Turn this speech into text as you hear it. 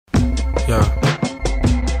Yeah.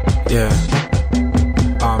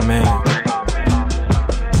 Oh man.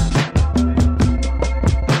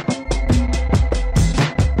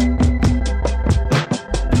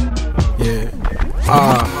 Yeah.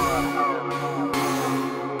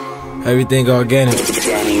 Everything organic. The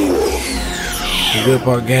whip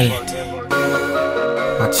organic.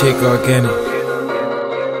 My chick organic.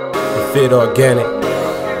 The fit organic.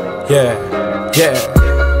 Yeah.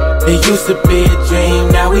 It used to be a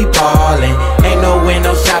dream, now we ballin'. Ain't no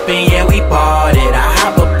window shopping, yeah, we bought it. I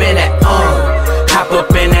hop up in that, hop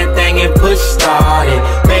up in that thing and push started.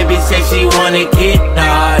 Baby said she wanna get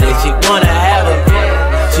naughty. She wanna have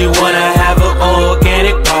a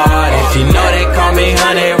organic party. She know they call me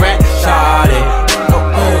honey rat Shawty.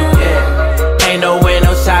 Yeah. Ain't no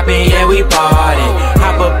window shopping, yeah, we bought it.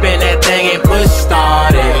 Hop up in that thing and push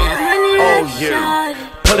started. Oh yeah.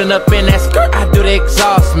 Pulling up in that skirt, I do the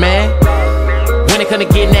exhaust, man. When it come to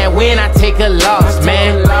getting that win, I take a loss,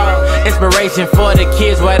 man. Inspiration for the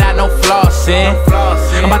kids without no flossing.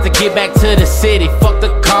 I'm about to get back to the city, fuck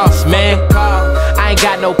the cost, man. I ain't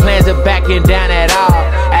got no plans of backing down at all.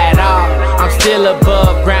 I'm still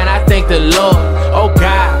above ground, I thank the Lord. Oh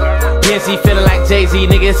God, PNC feeling like Jay-Z,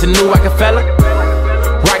 nigga, it's a new Rockefeller.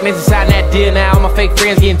 Rock niggas inside that deal now, all my fake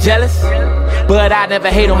friends getting jealous. But I never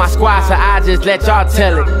hate on my squad, so I just let y'all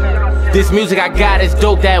tell it. This music I got is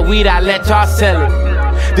dope, that weed I let y'all sell it.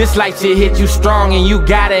 This light shit hit you strong and you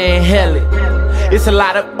gotta inhale it. It's a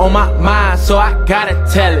lot up on my mind, so I gotta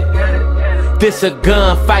tell it. This a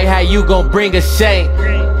gunfight, how you gon' bring a shame?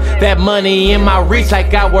 That money in my reach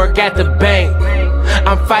like I work at the bank.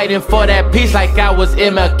 I'm fighting for that peace like I was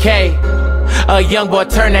MLK. A young boy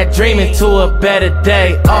turned that dream into a better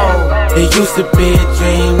day. Oh, it used to be a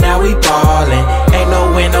dream, now we ballin'. Ain't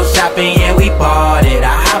no window shopping, yeah, we bought it.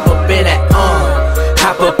 I hop up in that,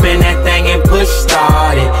 hop up in that thing and push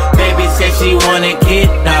started. Baby said she wanna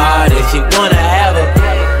get naughty. She wanna have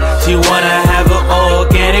an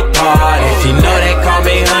organic party. She know they call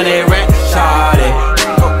me honey rat Shawty.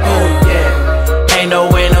 Yeah. Ain't no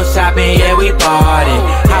window shopping, yeah, we bought it.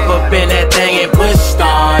 Hop up in that thing and push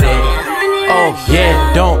started. Oh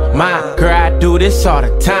yeah, don't mind, girl, I do this all the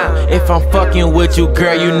time. If I'm fucking with you,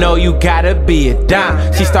 girl, you know you gotta be a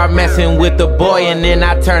dime. She start messing with the boy and then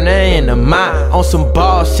I turn her into mine. On some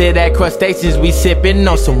ball shit at crustaceans, we sippin'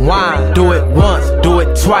 on some wine. Do it once, do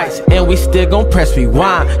it twice, and we still gon' press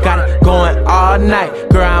rewind. Got it going all night,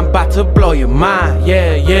 girl, I'm about to blow your mind.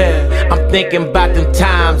 Yeah, I'm thinking about them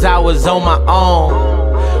times I was on my own.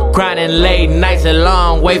 Grinding late nights a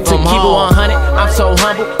long way from home. To keep it 100, I'm so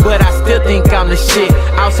humble, but I still think I'm the shit.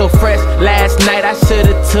 I was so fresh last night, I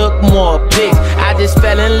should've took more pics. I just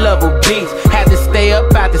fell in love with beats, had to stay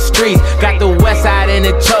up out the streets. Got the west side in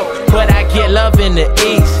the choke, but I get love in the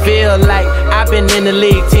east. Feel like I've been in the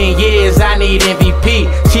league 10 years, I need MVP.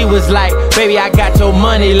 She was like, baby, I got your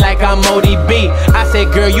money like I'm ODB. I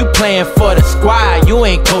said, girl, you playing for the squad, you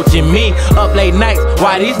ain't coaching me. Up late nights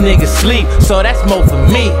while these niggas sleep, so that's more for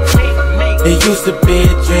me. It used to be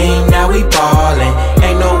a dream, now we ballin'.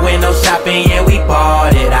 Ain't no window shopping, yeah, we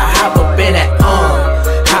bought it. I hop up in that,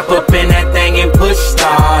 hop up in that thing and push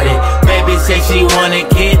started. Baby said she wanna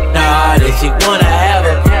get naughty. She wanna have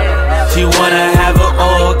an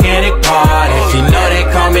organic party. She know they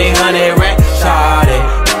call me honey rat Shawty.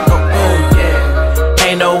 Yeah.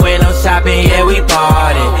 Ain't no window shopping, yeah, we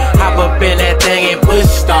bought it. Hop up in that thing and push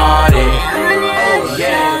started. Oh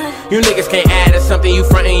yeah. You niggas can't add to something you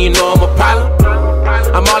frontin', you know I'm a problem.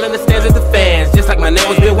 I'm all in the stands with the fans, just like my name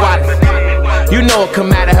was Bill Wallace. You know it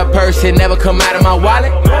come out of her purse, it never come out of my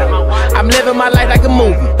wallet. I'm living my life like a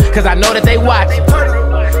movie, cause I know that they watchin'.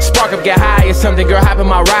 Spark up, get high or something, girl, hop in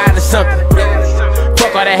my ride or something.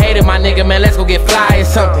 Fuck all that hating, my nigga, man, let's go get fly or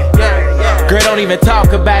something. Girl, don't even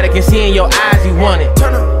talk about it, can see in your eyes you want it.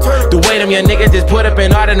 The way them your niggas just put up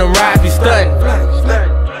in all of them rides, we stuntin'.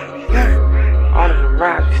 All of them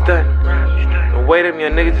rides, we stuntin'. The way them your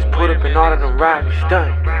niggas just put up in all of them rides, we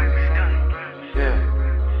stuntin'. Yeah.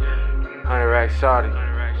 100 racks Shawty.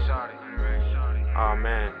 Oh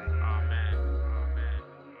man.